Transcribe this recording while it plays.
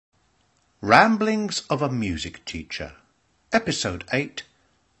Ramblings of a Music Teacher, Episode 8,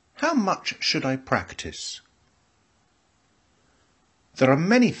 How Much Should I Practice? There are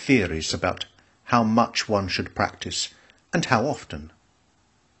many theories about how much one should practice and how often.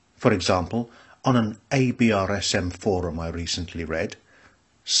 For example, on an ABRSM forum I recently read,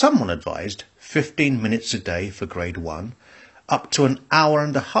 someone advised 15 minutes a day for Grade 1, up to an hour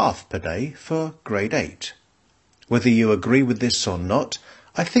and a half per day for Grade 8. Whether you agree with this or not,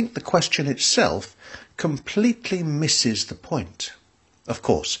 I think the question itself completely misses the point. Of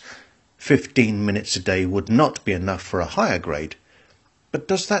course, 15 minutes a day would not be enough for a higher grade, but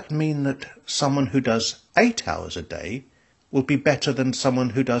does that mean that someone who does 8 hours a day will be better than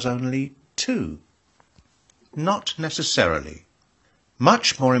someone who does only 2? Not necessarily.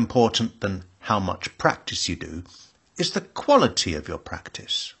 Much more important than how much practice you do is the quality of your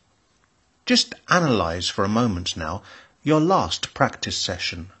practice. Just analyse for a moment now your last practice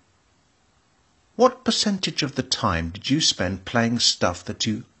session. What percentage of the time did you spend playing stuff that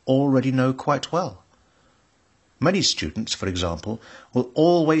you already know quite well? Many students, for example, will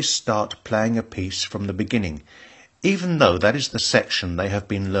always start playing a piece from the beginning, even though that is the section they have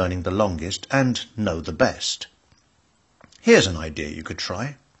been learning the longest and know the best. Here's an idea you could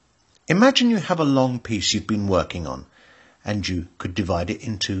try. Imagine you have a long piece you've been working on, and you could divide it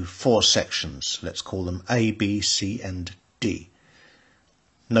into 4 sections. Let's call them A, B, C and D.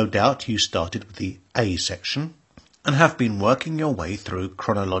 No doubt you started with the A section and have been working your way through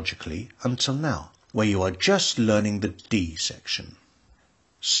chronologically until now, where you are just learning the D section.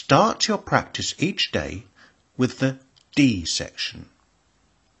 Start your practice each day with the D section.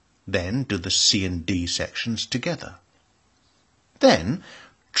 Then do the C and D sections together. Then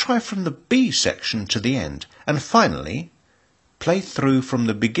try from the B section to the end, and finally play through from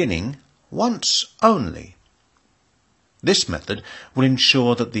the beginning once only. This method will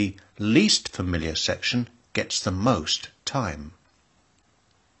ensure that the least familiar section gets the most time.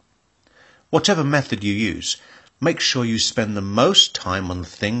 Whatever method you use, make sure you spend the most time on the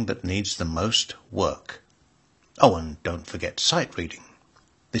thing that needs the most work. Oh, and don't forget sight reading.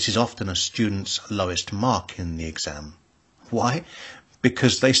 This is often a student's lowest mark in the exam. Why?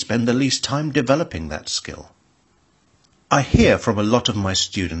 Because they spend the least time developing that skill. I hear from a lot of my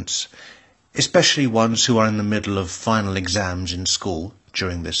students, especially ones who are in the middle of final exams in school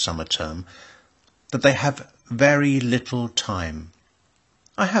during this summer term, that they have very little time.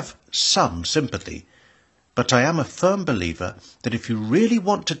 I have some sympathy, but I am a firm believer that if you really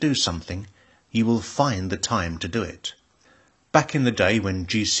want to do something, you will find the time to do it. Back in the day when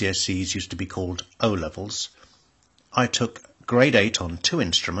GCSEs used to be called O-levels, I took Grade 8 on 2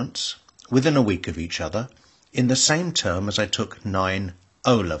 instruments, within a week of each other, in the same term as I took 9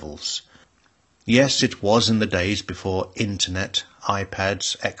 O-levels. Yes, it was in the days before internet,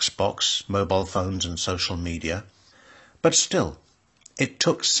 iPads, Xbox, mobile phones and social media, but still, it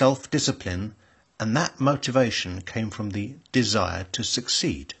took self-discipline, and that motivation came from the desire to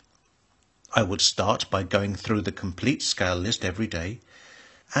succeed. I would start by going through the complete scale list every day,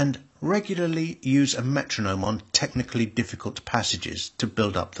 and regularly use a metronome on technically difficult passages to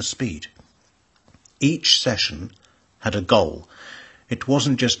build up the speed. Each session had a goal. It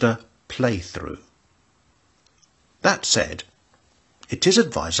wasn't just a playthrough. That said, it is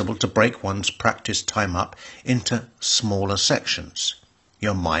advisable to break one's practice time up into smaller sections.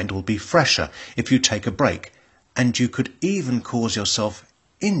 Your mind will be fresher if you take a break, and you could even cause yourself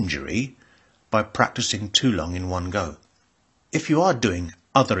injury by practicing too long in one go. If you are doing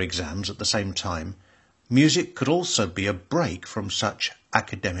other exams at the same time, music could also be a break from such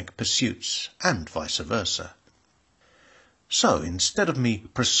academic pursuits, and vice versa. So, instead of me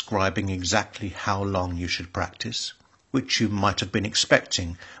prescribing exactly how long you should practice, which you might have been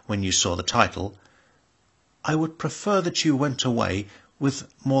expecting when you saw the title, I would prefer that you went away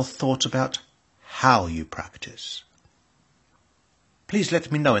with more thought about how you practice. Please let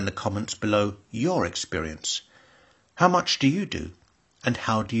me know in the comments below your experience. How much do you do, and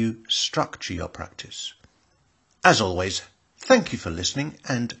how do you structure your practice? As always, thank you for listening,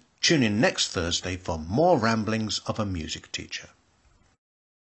 and tune in next Thursday for more ramblings of a music teacher.